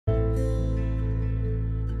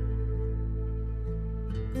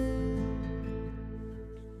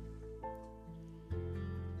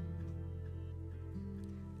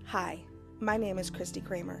Hi, my name is Kristi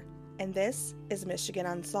Kramer, and this is Michigan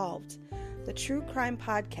Unsolved, the true crime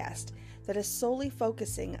podcast that is solely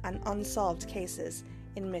focusing on unsolved cases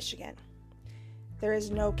in Michigan. There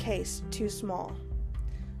is no case too small.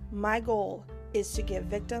 My goal is to give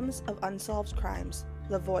victims of unsolved crimes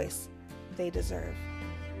the voice they deserve.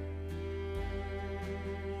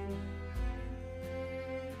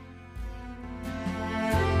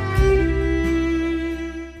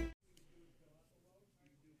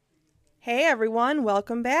 Hey everyone,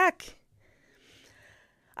 welcome back.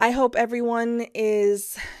 I hope everyone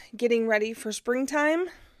is getting ready for springtime.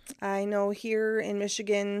 I know here in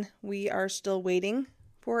Michigan we are still waiting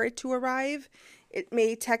for it to arrive. It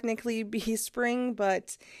may technically be spring,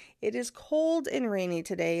 but it is cold and rainy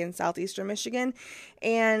today in southeastern Michigan,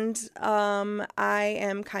 and I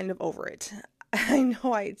am kind of over it. I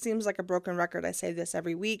know it seems like a broken record. I say this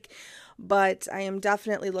every week, but I am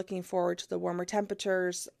definitely looking forward to the warmer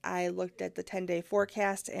temperatures. I looked at the 10-day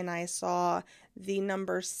forecast and I saw the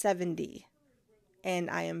number 70, and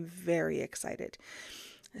I am very excited.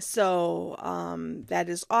 So that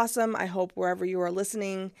is awesome. I hope wherever you are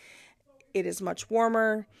listening, it is much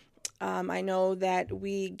warmer. I know that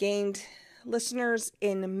we gained listeners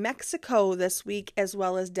in Mexico this week as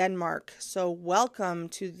well as Denmark. So welcome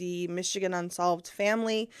to the Michigan Unsolved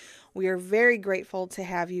family. We are very grateful to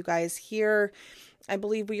have you guys here. I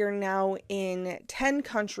believe we are now in 10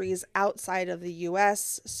 countries outside of the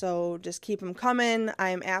U.S., so just keep them coming.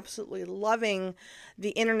 I'm absolutely loving the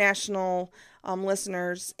international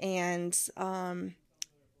listeners, and from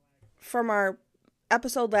our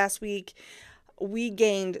episode last week, we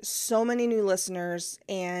gained so many new listeners,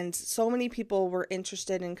 and so many people were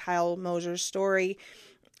interested in Kyle Moser's story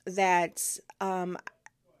that I'm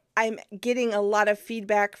getting a lot of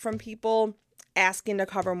feedback from people asking to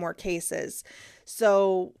cover more cases.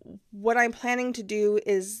 So what I'm planning to do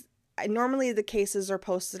is, normally the cases are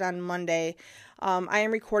posted on Monday. I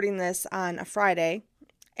am recording this on a Friday,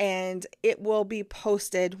 and it will be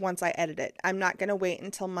posted once I edit it. I'm not going to wait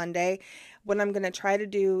until Monday. What I'm going to try to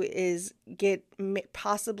do is get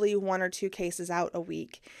possibly one or two cases out a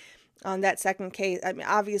week. On that second case, I mean,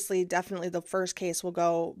 obviously, definitely the first case will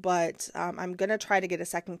go, but I'm going to try to get a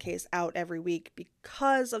second case out every week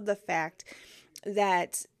because of the fact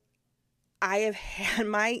that I have had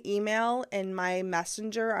my email and my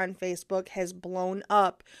messenger on Facebook has blown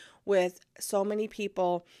up with so many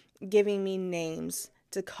people giving me names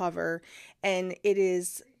to cover, and it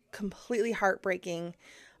is completely heartbreaking.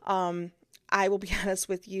 I will be honest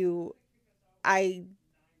with you,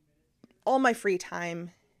 all my free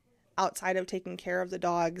time outside of taking care of the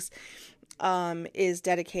dogs is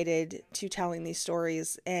dedicated to telling these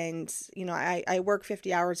stories. And, you know, I work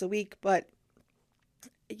 50 hours a week, but,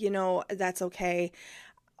 you know, that's okay.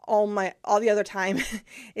 All the other time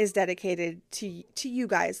is dedicated to you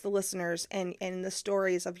guys, the listeners, and the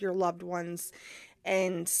stories of your loved ones.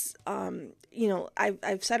 And, you know,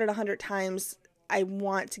 I've said it 100 times. I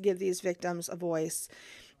want to give these victims a voice,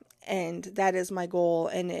 and that is my goal.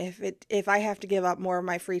 And if I have to give up more of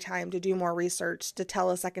my free time to do more research, to tell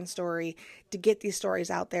a second story, to get these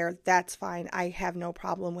stories out there, that's fine. I have no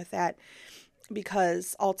problem with that,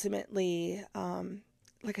 because ultimately,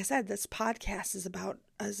 like I said, this podcast is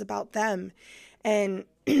about them, and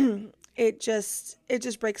it just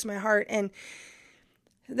breaks my heart. And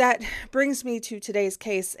that brings me to today's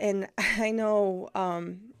case. And I know,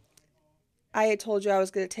 I had told you I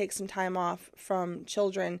was going to take some time off from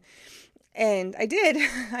children, and I did.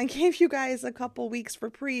 I gave you guys a couple weeks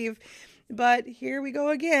reprieve, but here we go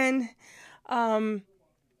again.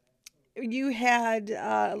 You had,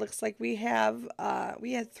 looks like we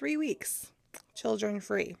had 3 weeks children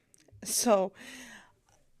free. So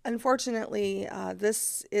unfortunately,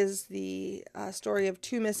 this is the story of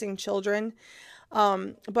two missing children.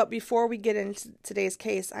 But before we get into today's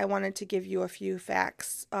case, I wanted to give you a few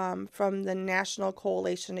facts from the National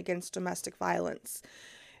Coalition Against Domestic Violence,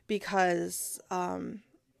 because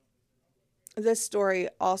this story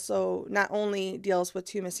also not only deals with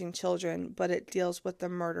two missing children, but it deals with the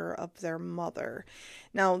murder of their mother.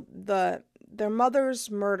 Now, their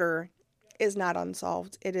mother's murder is not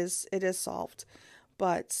unsolved. It is solved,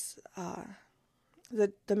 but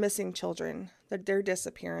the missing children, their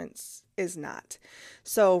disappearance is not.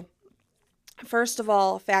 So, first of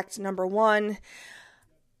all, fact number one,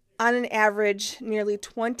 on an average, nearly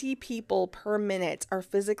 20 people per minute are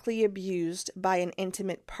physically abused by an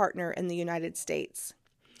intimate partner in the United States.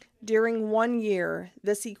 During 1 year,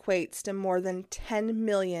 this equates to more than 10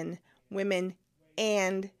 million women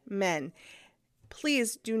and men.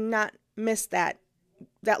 Please do not miss that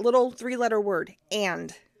little 3-letter word,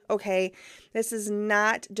 and. Okay,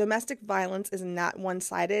 domestic violence is not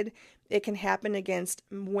one-sided. It can happen against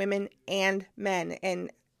women and men.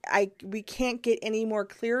 And we can't get any more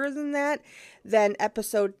clearer than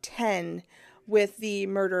episode 10 with the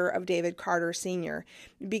murder of David Carter Sr.,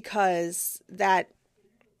 because that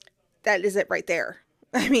is it right there.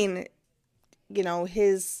 I mean,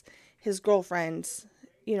 his girlfriend,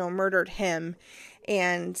 murdered him,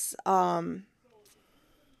 and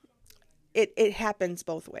it happens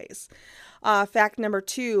both ways. Fact number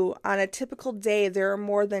 2, on a typical day, there are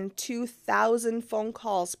more than 2,000 phone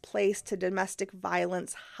calls placed to domestic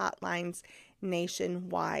violence hotlines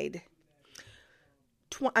nationwide.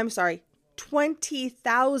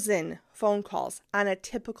 20,000 phone calls on a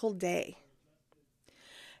typical day.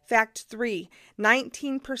 Fact 3,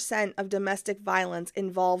 19% of domestic violence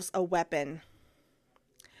involves a weapon.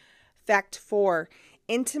 Fact 4,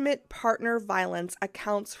 intimate partner violence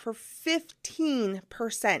accounts for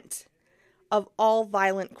 15% of all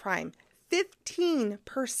violent crime.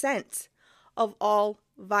 15% of all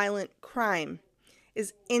violent crime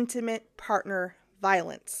is intimate partner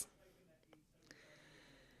violence.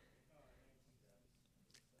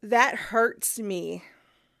 That hurts me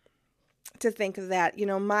to think of that.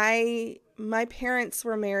 My parents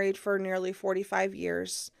were married for nearly 45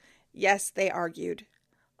 years. Yes, they argued.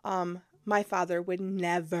 My father would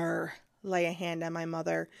never lay a hand on my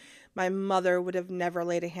mother. My mother would have never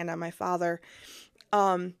laid a hand on my father.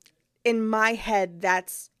 In my head,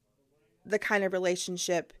 that's the kind of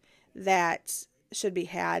relationship that should be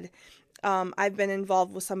had. I've been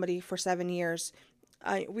involved with somebody for 7 years.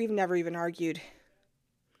 We've never even argued.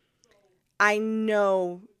 I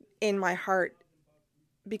know in my heart,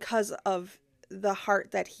 because of the heart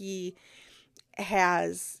that he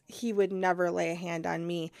has, he would never lay a hand on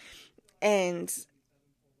me. And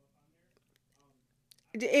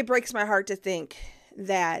it breaks my heart to think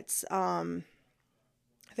that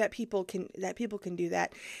that people can do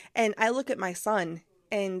that. And I look at my son,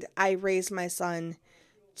 and I raised my son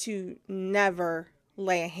to never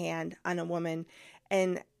lay a hand on a woman.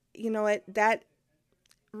 And you know what?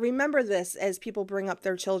 Remember this as people bring up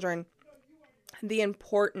their children, the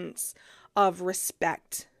importance of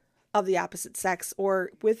respect of the opposite sex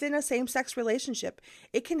or within a same-sex relationship.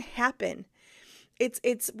 It can happen.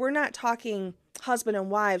 We're not talking husband and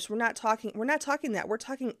wives. We're not talking that. We're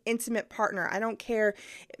talking intimate partner. I don't care,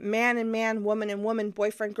 man and man, woman and woman,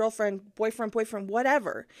 boyfriend, girlfriend, boyfriend,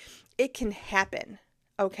 whatever. It can happen.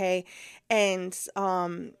 Okay. And,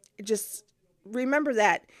 just remember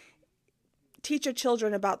that. Teach your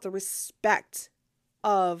children about the respect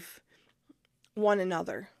of one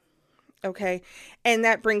another. Okay. And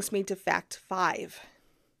that brings me to fact 5.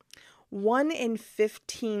 1 in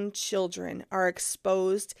 15 children are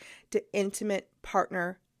exposed to intimate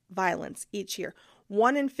partner violence each year.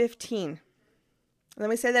 1 in 15. Let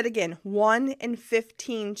me say that again. 1 in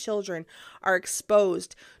 15 children are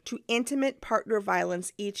exposed to intimate partner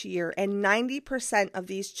violence each year, and 90% of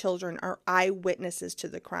these children are eyewitnesses to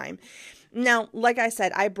the crime. Now, like I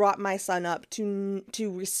said, I brought my son up to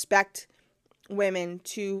respect women,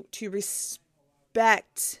 to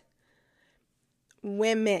respect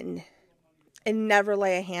women, and never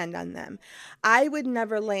lay a hand on them. I would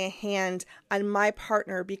never lay a hand on my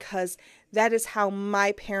partner because that is how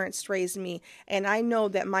my parents raised me. And I know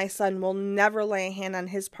that my son will never lay a hand on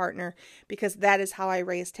his partner because that is how I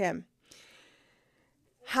raised him.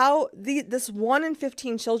 This 1 in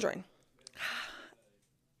 15 children,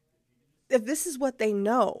 if this is what they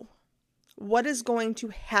know, what is going to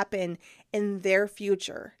happen in their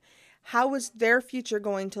future? How is their future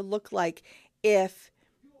going to look like if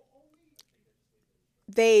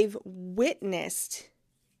they've witnessed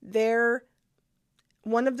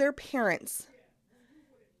one of their parents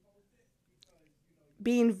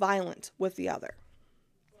being violent with the other?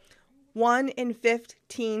 1 in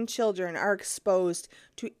 15 children are exposed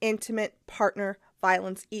to intimate partner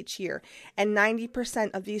violence each year, and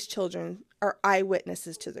 90% of these children are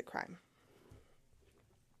eyewitnesses to the crime.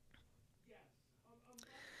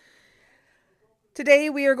 Today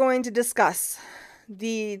we are going to discuss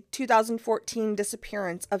the 2014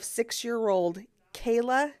 disappearance of 6-year-old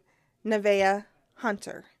Kaylah Nevaeh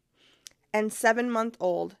Hunter and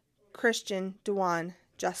 7-month-old Kristian Dewan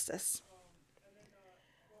Justice.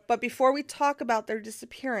 But before we talk about their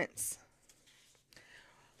disappearance,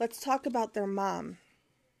 let's talk about their mom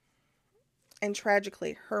and,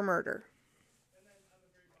 tragically, her murder.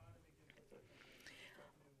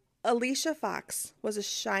 Alicia Fox was a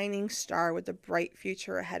shining star with a bright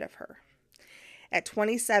future ahead of her. At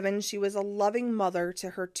 27, she was a loving mother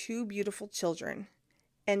to her 2 beautiful children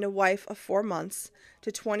and a wife of 4 months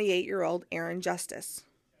to 28-year-old Aaron Justice.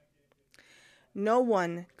 No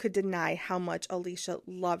one could deny how much Alicia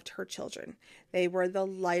loved her children. They were the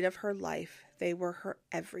light of her life. They were her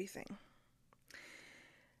everything.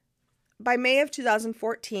 By May of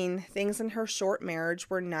 2014, things in her short marriage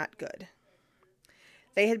were not good.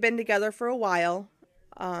 They had been together for a while.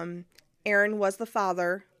 Aaron was the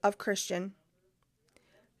father of Kristian.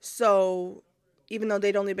 So even though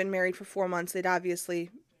they'd only been married for 4 months, they'd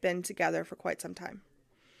obviously been together for quite some time.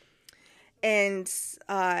 And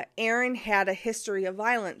Aaron had a history of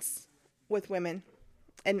violence with women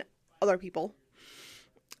and other people.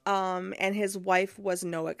 And his wife was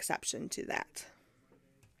no exception to that.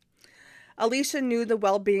 Alicia knew the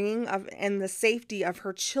well-being of and the safety of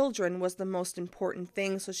her children was the most important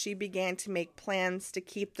thing, so she began to make plans to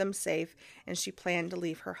keep them safe, and she planned to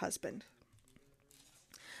leave her husband.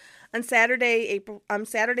 On Saturday,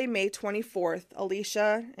 May 24th,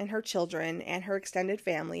 Alicia and her children and her extended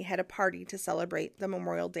family had a party to celebrate the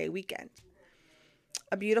Memorial Day weekend.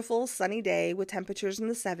 A beautiful sunny day with temperatures in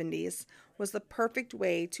the 70s was the perfect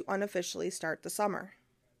way to unofficially start the summer.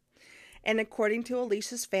 And according to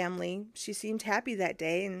Alicia's family, she seemed happy that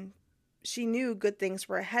day, and she knew good things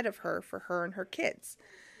were ahead of her for her and her kids.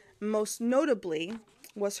 Most notably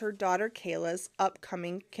was her daughter Kaylah's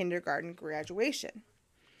upcoming kindergarten graduation.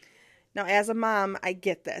 Now, as a mom, I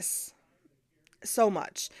get this so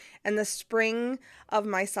much. In the spring of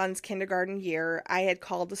my son's kindergarten year, I had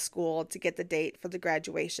called the school to get the date for the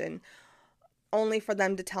graduation, only for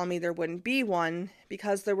them to tell me there wouldn't be one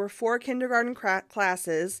because there were 4 kindergarten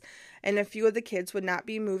classes and a few of the kids would not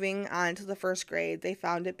be moving on to the first grade. They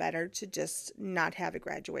found it better to just not have a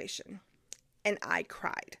graduation. And I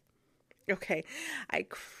cried. Okay, I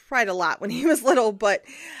cried a lot when he was little, but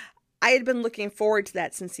I had been looking forward to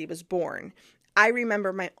that since he was born. I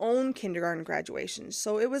remember my own kindergarten graduation,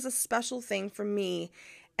 so it was a special thing for me,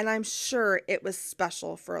 and I'm sure it was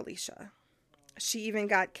special for Alicia. She even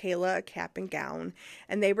got Kaylah a cap and gown,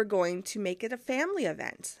 and they were going to make it a family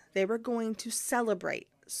event. They were going to celebrate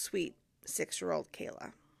sweet 6-year-old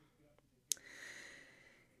Kaylah.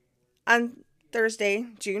 On Thursday,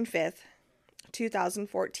 June 5th,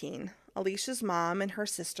 2014, Alicia's mom and her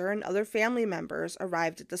sister and other family members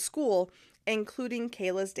arrived at the school, including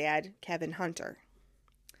Kaylah's dad, Kevin Hunter.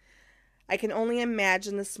 I can only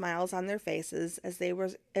imagine the smiles on their faces as they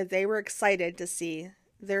were excited to see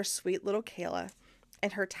their sweet little Kaylah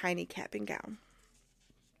and her tiny cap and gown.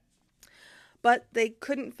 But they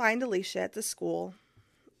couldn't find Alicia at the school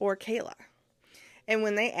or Kaylah. And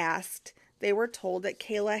when they asked, they were told that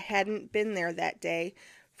Kaylah hadn't been there that day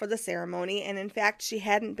for the ceremony, and in fact, she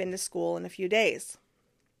hadn't been to school in a few days.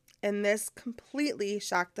 And this completely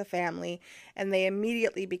shocked the family, and they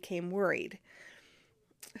immediately became worried.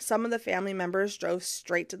 Some of the family members drove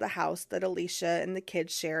straight to the house that Alicia and the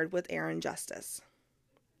kids shared with Aaron Justice.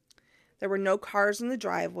 There were no cars in the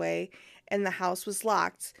driveway, and the house was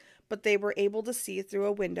locked, but they were able to see through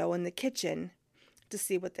a window in the kitchen to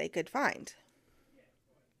see what they could find.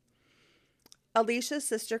 Alicia's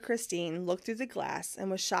sister Christine looked through the glass and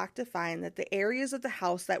was shocked to find that the areas of the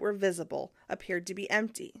house that were visible appeared to be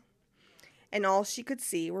empty, and all she could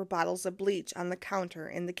see were bottles of bleach on the counter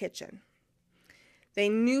in the kitchen. They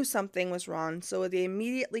knew something was wrong, so they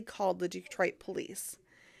immediately called the Detroit police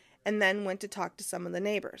and then went to talk to some of the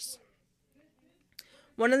neighbors.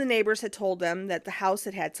 One of the neighbors had told them that the house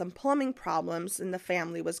had had some plumbing problems and the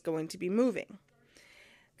family was going to be moving.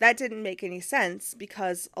 That didn't make any sense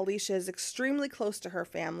because Alicia is extremely close to her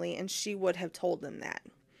family and she would have told them that.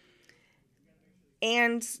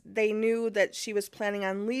 And they knew that she was planning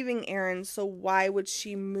on leaving Aaron, so why would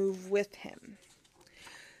she move with him?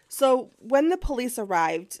 So when the police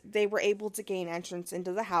arrived, they were able to gain entrance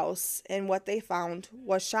into the house, and what they found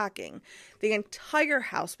was shocking. The entire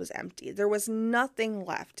house was empty. There was nothing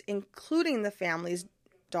left, including the family's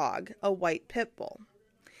dog, a white pit bull.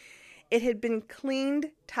 It had been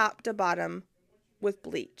cleaned top to bottom with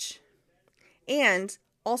bleach. And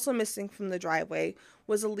also missing from the driveway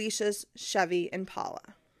was Alicia's Chevy Impala.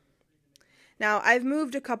 Now, I've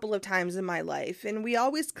moved a couple of times in my life, and we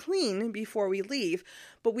always clean before we leave,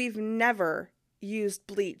 but we've never used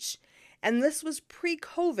bleach. And this was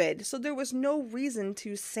pre-COVID, so there was no reason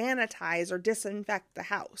to sanitize or disinfect the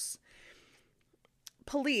house.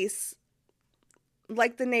 Police,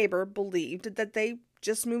 like the neighbor, believed that they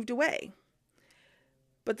just moved away.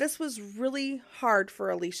 But this was really hard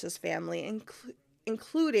for Alicia's family,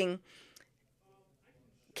 including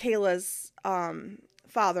Kaylah's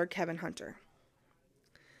father, Kevin Hunter.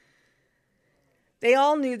 They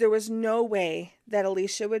all knew there was no way that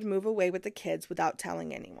Alicia would move away with the kids without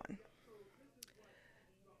telling anyone.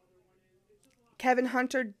 Kevin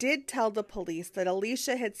Hunter did tell the police that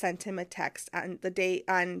Alicia had sent him a text on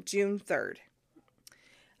June 3rd,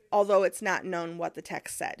 although it's not known what the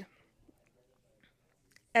text said.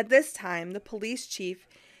 At this time, the police chief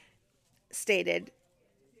stated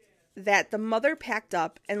that the mother packed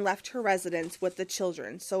up and left her residence with the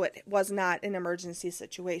children, so it was not an emergency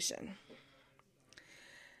situation.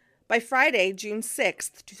 By Friday, June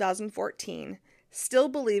 6th, 2014, still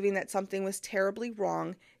believing that something was terribly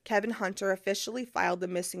wrong, Kevin Hunter officially filed the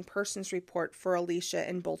missing persons report for Alicia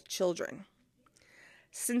and both children.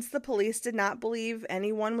 Since the police did not believe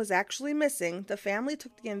anyone was actually missing, the family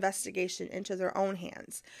took the investigation into their own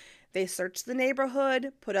hands. They searched the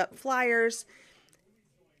neighborhood, put up flyers.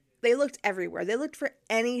 They looked everywhere. They looked for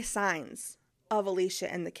any signs of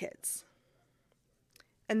Alicia and the kids.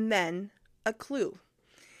 And then, a clue.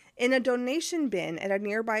 In a donation bin at a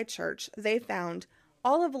nearby church, they found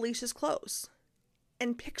all of Alicia's clothes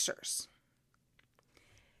and pictures.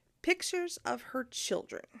 Pictures of her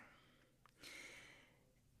children.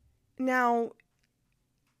 Now,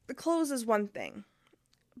 the clothes is one thing,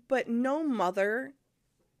 but no mother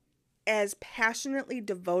as passionately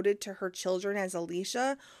devoted to her children as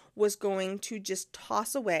Alicia was going to just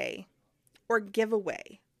toss away or give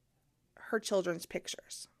away her children's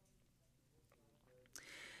pictures.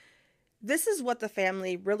 This is what the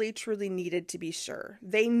family really truly needed to be sure.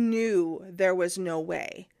 They knew there was no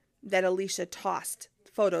way that Alicia tossed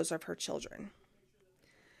photos of her children.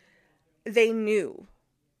 They knew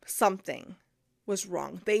something was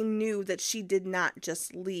wrong. They knew that she did not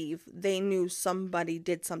just leave. They knew somebody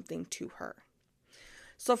did something to her.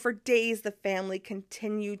 So for days, the family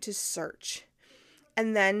continued to search.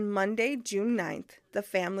 And then Monday, June 9th, the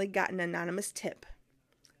family got an anonymous tip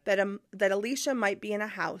that Alicia might be in a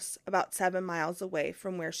house about 7 miles away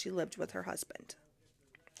from where she lived with her husband.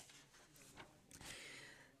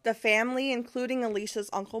 The family, including Alicia's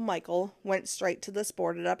uncle Michael, went straight to this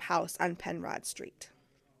boarded-up house on Penrod Street.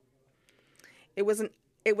 It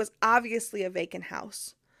was obviously a vacant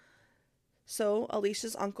house, so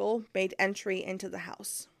Alicia's uncle made entry into the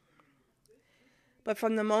house. But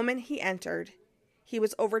from the moment he entered, he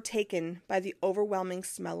was overtaken by the overwhelming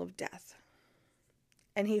smell of death,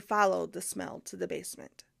 and he followed the smell to the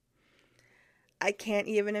basement. I can't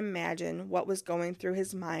even imagine what was going through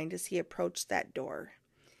his mind as he approached that door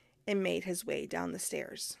and made his way down the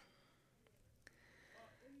stairs.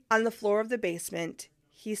 On the floor of the basement,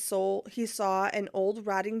 he saw an old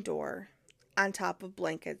rotting door on top of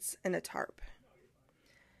blankets and a tarp.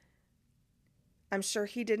 I'm sure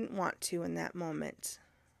he didn't want to in that moment,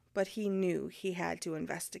 but he knew he had to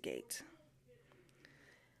investigate.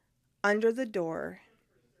 Under the door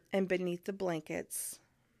and beneath the blankets,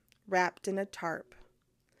 wrapped in a tarp,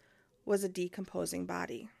 was a decomposing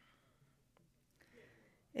body.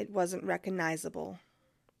 It wasn't recognizable,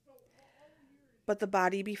 but the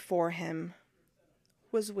body before him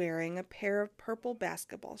was wearing a pair of purple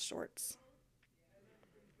basketball shorts.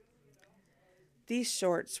 These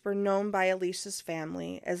shorts were known by Alicia's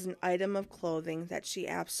family as an item of clothing that she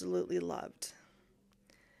absolutely loved.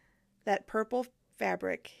 That purple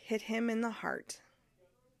fabric hit him in the heart,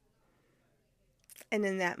 and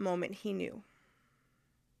in that moment he knew.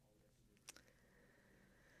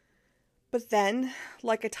 But then,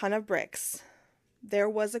 like a ton of bricks, there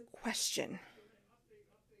was a question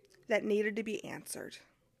that needed to be answered.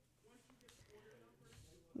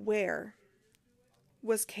 Where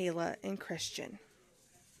was Kaylah and Kristian?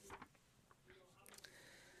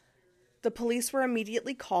 The police were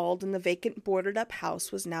immediately called, and the vacant boarded-up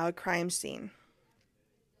house was now a crime scene.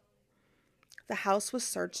 The house was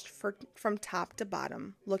searched from top to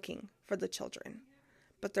bottom, looking for the children,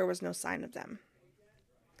 but there was no sign of them.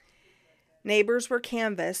 Neighbors were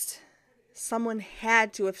canvassed. Someone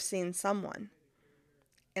had to have seen someone,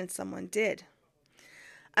 and someone did.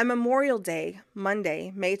 On Memorial Day,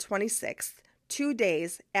 Monday, May 26th, 2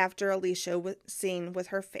 days after Alicia was seen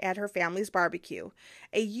at her family's barbecue,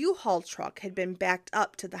 a U-Haul truck had been backed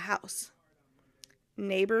up to the house.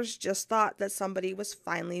 Neighbors just thought that somebody was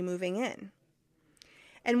finally moving in.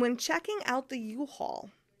 And when checking out the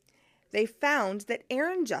U-Haul, they found that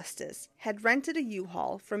Aaron Justice had rented a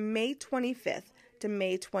U-Haul from May 25th to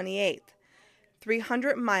May 28th.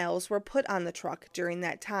 300 miles were put on the truck during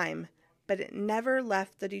that time, but it never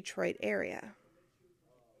left the Detroit area.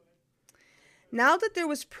 Now that there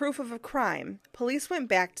was proof of a crime, police went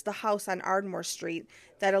back to the house on Ardmore Street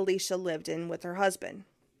that Alicia lived in with her husband.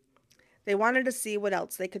 They wanted to see what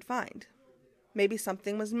else they could find. Maybe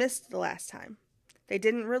something was missed the last time. They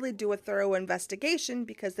didn't really do a thorough investigation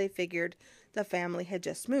because they figured the family had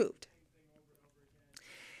just moved.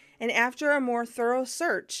 And after a more thorough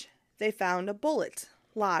search, they found a bullet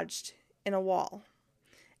lodged in a wall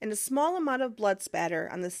and a small amount of blood spatter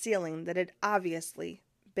on the ceiling that had obviously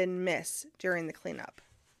been missed during the cleanup.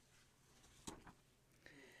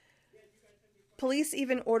 Police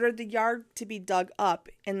even ordered the yard to be dug up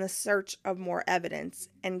in the search of more evidence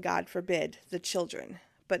and, God forbid, the children,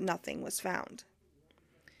 but nothing was found.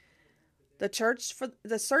 The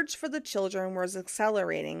search for the children was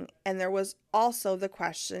accelerating, and there was also the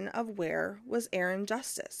question of where was Aaron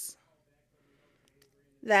Justice.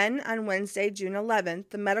 Then, on Wednesday, June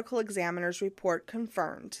 11th, the medical examiner's report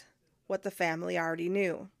confirmed what the family already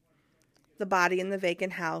knew. The body in the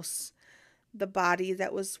vacant house, the body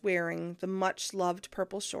that was wearing the much-loved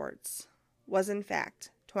purple shorts, was in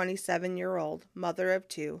fact 27-year-old mother of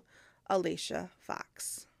two, Alicia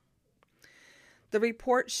Fox. The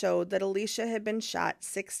report showed that Alicia had been shot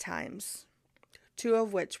 6 times, 2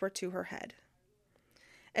 of which were to her head.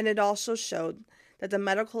 And it also showed that the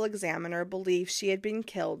medical examiner believed she had been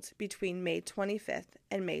killed between May 25th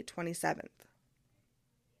and May 27th.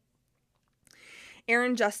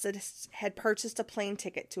 Aaron Justice had purchased a plane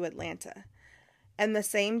ticket to Atlanta, and the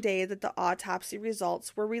same day that the autopsy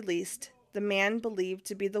results were released, the man believed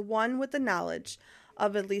to be the one with the knowledge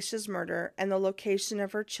of Alicia's murder and the location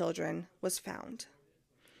of her children was found.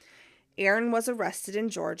 Aaron was arrested in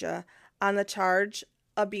Georgia on the charge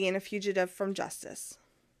of being a fugitive from justice.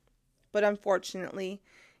 But unfortunately,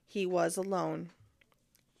 he was alone.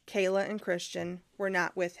 Kaylah and Kristian were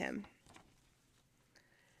not with him.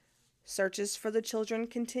 Searches for the children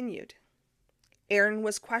continued. Aaron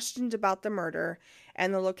was questioned about the murder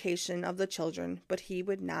and the location of the children, but he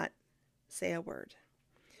would not say a word.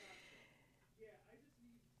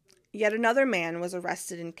 Yet another man was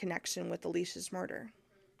arrested in connection with Alicia's murder.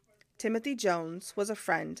 Timothy Jones was a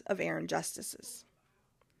friend of Aaron Justice's.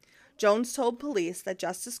 Jones told police that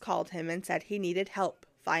Justice called him and said he needed help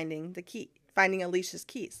finding Alicia's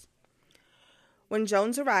keys. When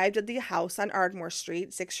Jones arrived at the house on Ardmore Street,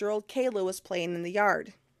 6-year-old Kaylah was playing in the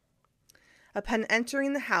yard. Upon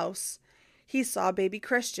entering the house, he saw baby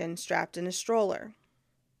Kristian strapped in a stroller.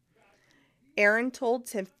 Aaron told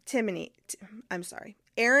Timothy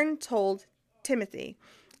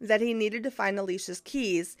that he needed to find Alicia's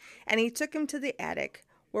keys, and he took him to the attic,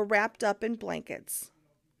 where wrapped up in blankets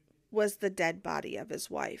was the dead body of his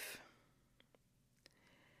wife.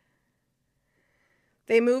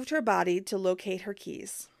 They moved her body to locate her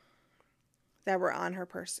keys that were on her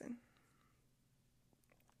person.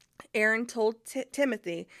 Aaron told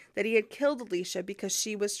Timothy that he had killed Alicia because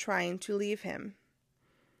she was trying to leave him.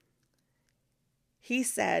 He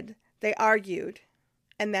said they argued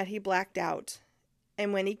and that he blacked out,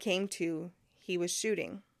 and when he came to, he was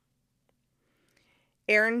shooting.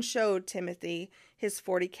 Aaron showed Timothy his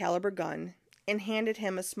 .40 caliber gun and handed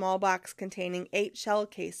him a small box containing 8 shell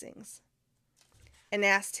casings and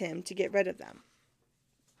asked him to get rid of them.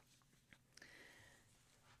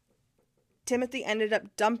 Timothy ended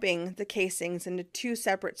up dumping the casings into 2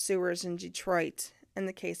 separate sewers in Detroit, and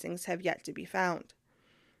the casings have yet to be found.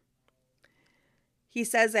 He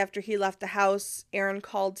says after he left the house, Aaron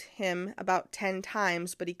called him about 10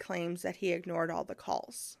 times, but he claims that he ignored all the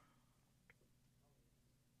calls.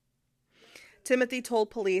 Timothy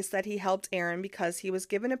told police that he helped Aaron because he was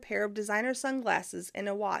given a pair of designer sunglasses and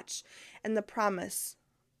a watch and the promise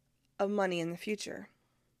of money in the future.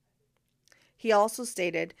 He also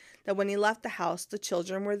stated that when he left the house, the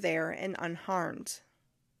children were there and unharmed.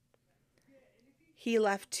 He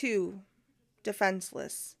left 2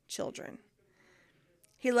 defenseless children.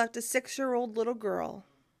 He left a 6-year-old little girl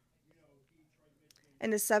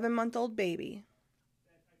and a 7-month-old baby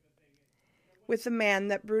with the man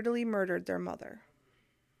that brutally murdered their mother.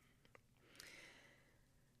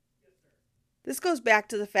 This goes back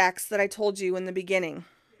to the facts that I told you in the beginning.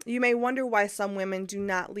 You may wonder why some women do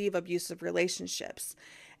not leave abusive relationships,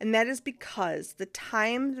 and that is because the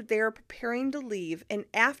time that they are preparing to leave and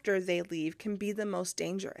after they leave can be the most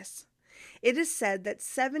dangerous. It is said that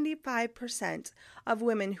 75% of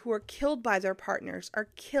women who are killed by their partners are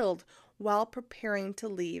killed while preparing to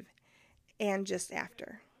leave and just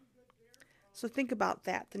after. So think about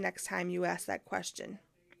that the next time you ask that question.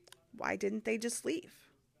 Why didn't they just leave?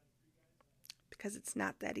 Because it's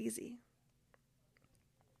not that easy.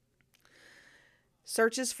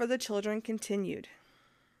 Searches for the children continued.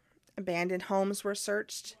 Abandoned homes were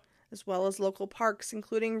searched, as well as local parks,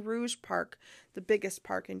 including Rouge Park, the biggest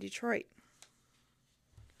park in Detroit.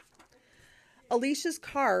 Alicia's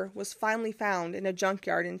car was finally found in a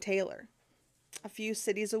junkyard in Taylor, a few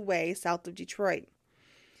cities away south of Detroit.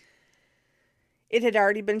 It had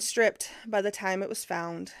already been stripped by the time it was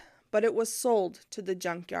found, but it was sold to the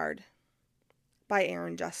junkyard by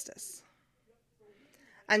Aaron Justice.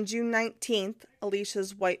 On June 19th,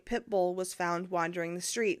 Alicia's white pit bull was found wandering the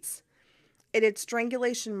streets. It had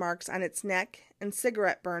strangulation marks on its neck and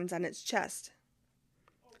cigarette burns on its chest.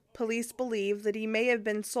 Police believe that he may have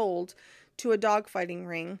been sold to a dogfighting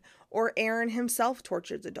ring, or Aaron himself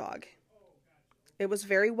tortured the dog. It was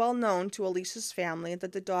very well known to Alicia's family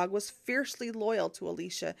that the dog was fiercely loyal to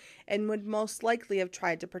Alicia and would most likely have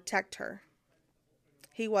tried to protect her.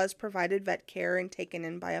 He was provided vet care and taken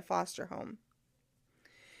in by a foster home.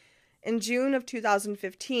 In June of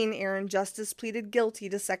 2015, Aaron Justice pleaded guilty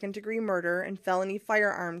to second-degree murder and felony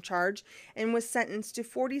firearm charge and was sentenced to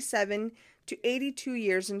 47 to 82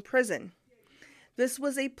 years in prison. This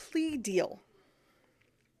was a plea deal.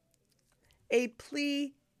 A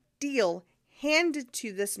plea deal handed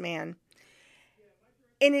to this man,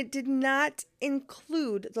 and it did not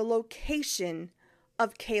include the location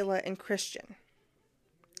of Kaylah and Kristian.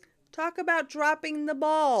 Talk about dropping the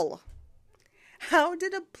ball. How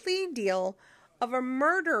did a plea deal of a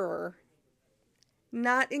murderer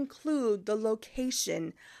not include the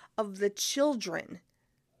location of the children?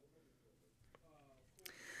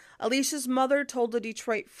 Alicia's mother told the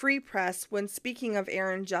Detroit Free Press when speaking of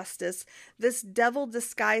Aaron Justice, "This devil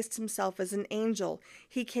disguised himself as an angel.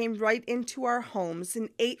 He came right into our homes and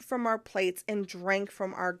ate from our plates and drank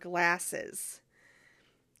from our glasses."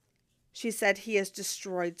 She said he has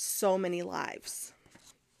destroyed so many lives.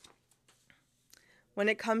 When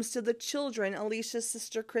it comes to the children, Alicia's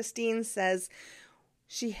sister Christine says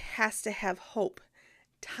she has to have hope.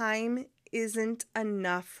 Time isn't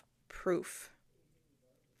enough proof.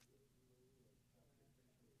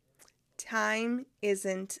 Time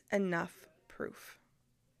isn't enough proof.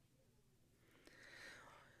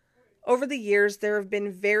 Over the years, there have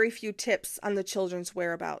been very few tips on the children's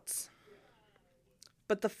whereabouts,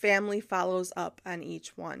 but the family follows up on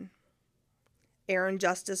each one. Aaron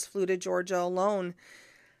Justice flew to Georgia alone,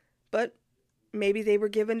 but maybe they were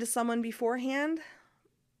given to someone beforehand?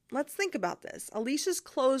 Let's think about this. Alicia's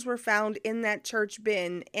clothes were found in that church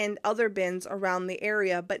bin and other bins around the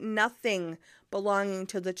area, but nothing belonging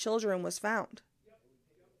to the children was found.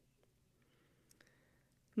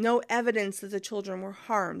 No evidence that the children were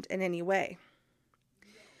harmed in any way.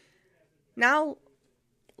 Now,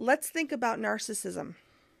 let's think about narcissism.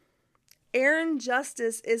 Aaron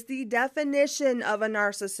Justice is the definition of a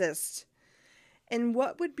narcissist. And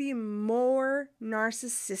what would be more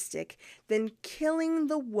narcissistic than killing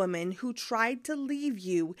the woman who tried to leave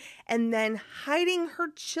you and then hiding her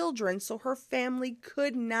children so her family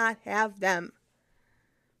could not have them?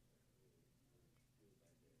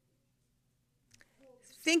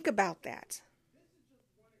 Think about that.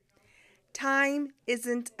 Time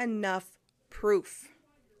isn't enough proof.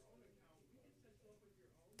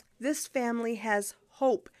 This family has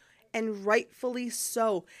hope, and rightfully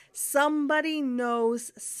so. Somebody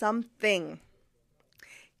knows something.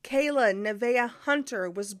 Kaylah Nevaeh Hunter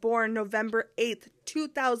was born November 8th,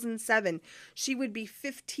 2007. She would be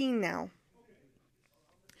 15 now.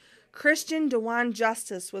 Kristian Dewan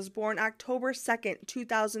Justice was born October 2nd,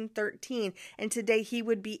 2013, and today he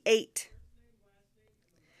would be 8.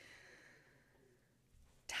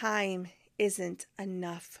 Time isn't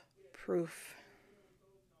enough proof.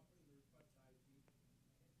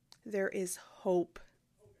 There is hope.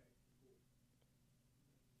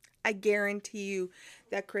 I guarantee you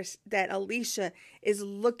that Alicia is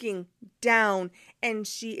looking down and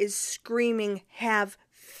she is screaming, "Have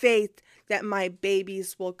faith that my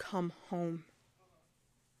babies will come home."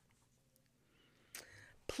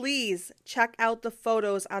 Please check out the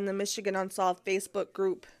photos on the Michigan Unsolved Facebook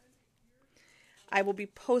group. I will be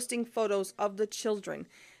posting photos of the children.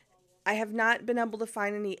 I have not been able to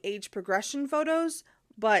find any age progression photos,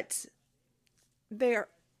 but they are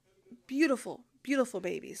beautiful, beautiful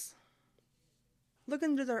babies. Look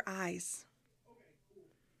into their eyes.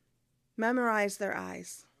 Memorize their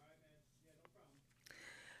eyes.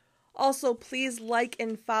 Also, please like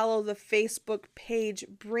and follow the Facebook page,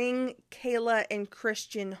 Bring Kaylah and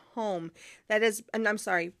Kristian Home. That is,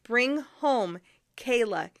 Bring Home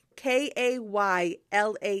Kaylah, Kaylah,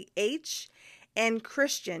 and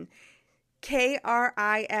Kristian,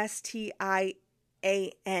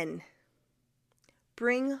 Kristian.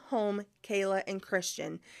 Bring Home Kaylah and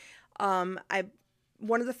Kristian.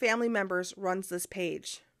 One of the family members runs this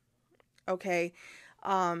page. Okay.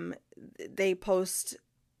 They post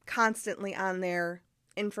constantly on their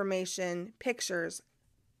information, pictures.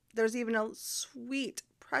 There's even a sweet,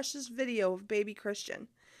 precious video of baby Kristian.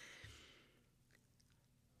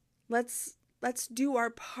 Let's do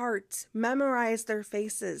our part. Memorize their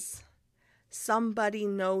faces. Somebody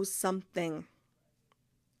knows something.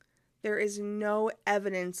 There is no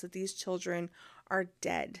evidence that these children are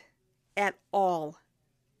dead at all.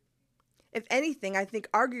 If anything, I think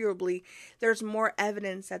arguably there's more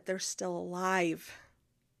evidence that they're still alive.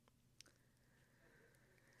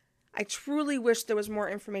 I truly wish there was more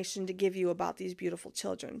information to give you about these beautiful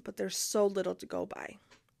children, but there's so little to go by.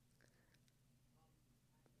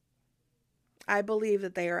 I believe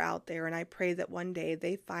that they are out there, and I pray that one day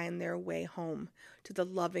they find their way home to the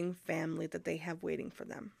loving family that they have waiting for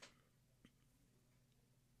them.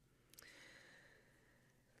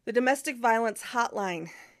 The domestic violence hotline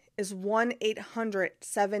is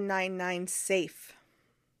 1-800-799-SAFE.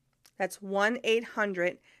 That's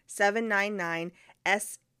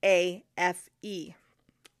 1-800-799-SAFE.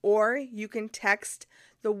 Or you can text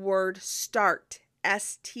the word START,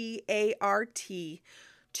 START,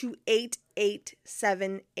 to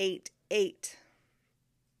 88788.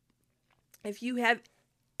 If you have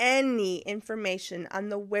any information on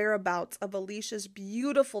the whereabouts of Alicia's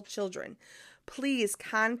beautiful children, please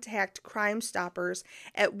contact Crime Stoppers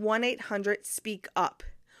at 1-800-SPEAK-UP,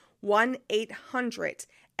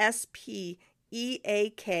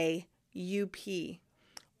 1-800-SPEAKUP,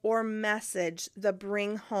 or message the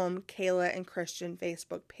Bring Home Kaylah and Kristian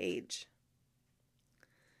Facebook page.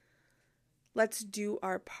 Let's do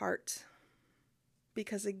our part,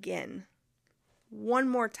 because again, one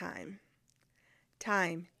more time,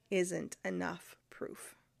 time isn't enough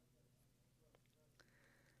proof.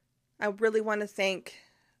 I really want to thank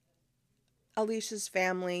Alicia's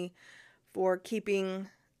family for keeping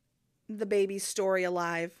the baby's story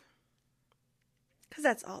alive, because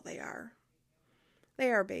that's all they are.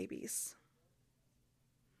 They are babies.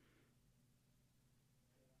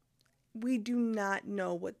 We do not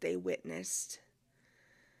know what they witnessed.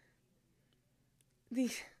 The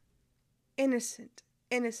innocent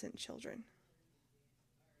children.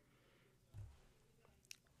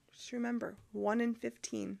 Just remember, 1 in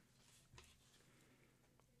 15.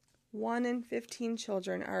 1 in 15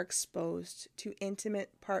 children are exposed to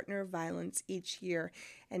intimate partner violence each year,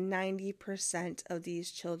 and 90% of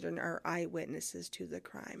these children are eyewitnesses to the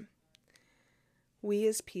crime. We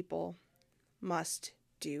as people must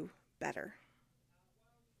do better.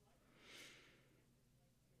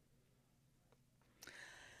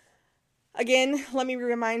 Again, let me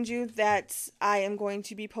remind you that I am going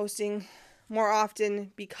to be posting more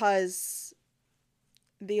often because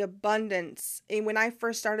the abundance. And when I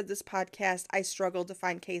first started this podcast, I struggled to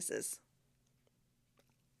find cases.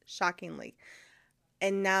 Shockingly.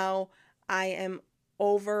 And now I am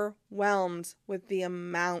overwhelmed with the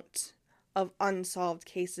amount of unsolved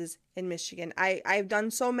cases in Michigan. I've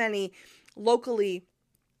done so many locally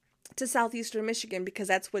to southeastern Michigan because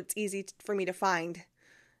that's what's easy for me to find.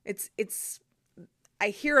 I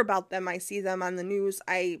hear about them, I see them on the news,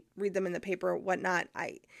 I read them in the paper, whatnot.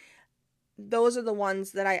 Those are the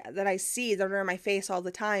ones that I see that are in my face all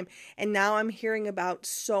the time. And now I'm hearing about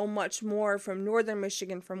so much more from northern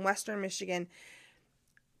Michigan, from western Michigan.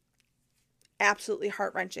 Absolutely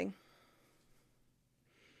heart-wrenching.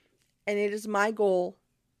 And it is my goal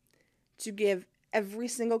to give every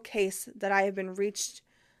single case that I have been reached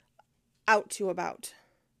out to about,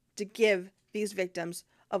 to give these victims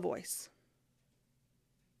a voice.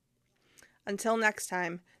 Until next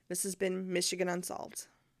time, this has been Michigan Unsolved.